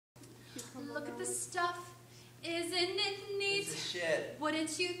Look at the stuff. Isn't it neat? This is shit.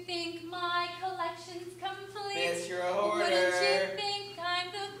 Wouldn't you think my collection's complete? Bitch, you're a hoarder. Wouldn't you think I'm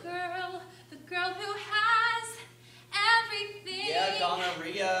the girl who has everything? Yeah,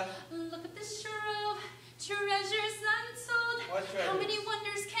 gonorrhea. Look at this trove, treasures untold. What treasures? How many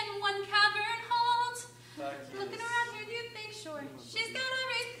wonders can one cavern hold? Fuck you. Looking around here, do you think? Sure, she's got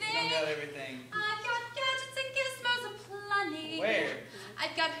everything. You don't got everything. I've got gadgets and gizmos aplenty. Where?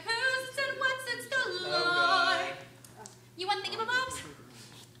 I've got who's and what's and galore. Oh god. You want thingamabobs?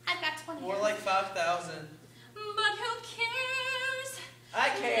 I've got 20. More like 5,000. But who cares? I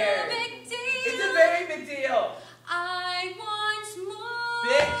care. No big deal. It's a very big deal. I want more.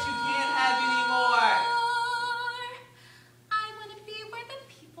 Bitch, you can't have any more. I want to be where the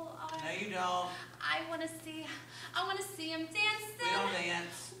people are. No, you don't. I want to see them dancing. We don't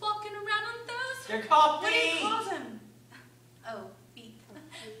dance. Walking around on those. They're called What do you feet. call them? Oh, feet.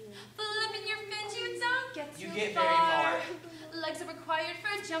 Flipping your fins, you don't get too You get far. very far. Legs are required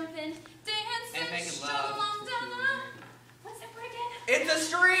for jumping, dancing, And making stroll love. along down the, what's that word again? It's a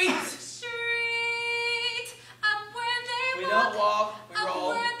street. Street. Up where they We walk. don't walk. We Up roll.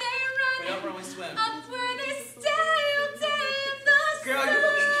 where they run. We don't run. We swim. Up where they stay all day in the Girl, sun. you're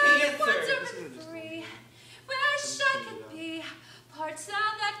gonna get cancer. Wandering free. Wish I could be part of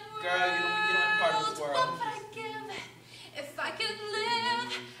that world. Girl, you don't part of this world. What would I give if I could live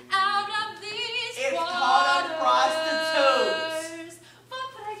out of these It's waters? called a prostitute. What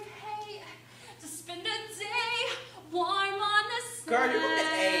would I pay to spend a day warm on the sand? Girl, you're gonna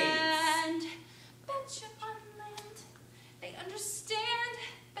get AIDS. Bet you on land they understand,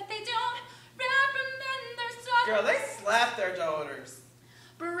 but they don't reprimand their daughters. Girl, they slap their daughters.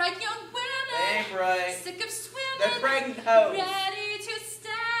 Bright young women, They ain't bright. sick of swimming, They're pregnant hoes. ready to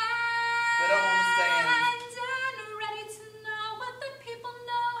stand. They don't want to stand. And ready to know what the people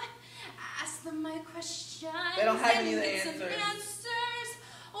know. Ask them my questions. They don't have any of the and get some answers. answers.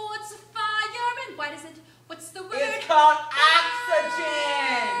 What's a fire and why does it? What's the word? It's called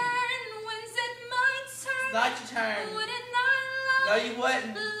oxygen. When's it my turn? It's not your turn. Wouldn't I love? No, you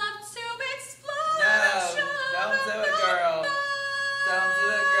wouldn't. Love to explore. No, don't do it, girl. Don't do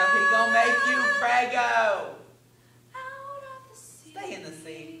it, girl. He gonna make you prego. Out of the sea. Stay in the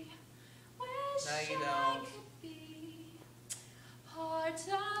sea. Wish No, you I don't. could be part of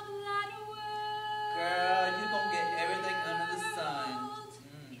that world. Girl, you gonna get everything under the sun.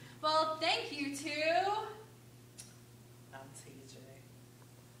 Well, thank you too. I'm TJ.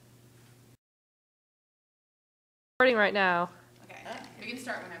 Recording right now. Okay, we can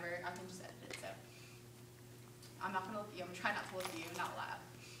start whenever. I can just edit it, so. I'm not going to look at you. I'm going to try not to look at you and not laugh.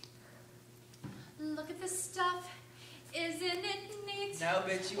 Look at this stuff. Isn't it neat? No,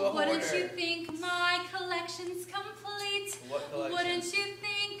 bitch, you a hoarder. Wouldn't you think my collection's complete? What collection? Wouldn't you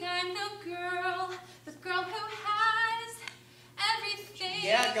think I'm the girl who has everything?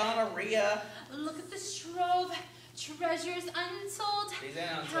 Yeah, gonorrhea. Look at this trove, treasures untold. These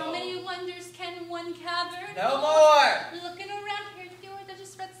ain't untold. How many wonders can one cavern No hold? more. Looking around here, did I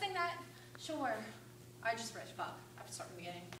just read sing that? Sure. I just read, fuck. I have to start from the beginning.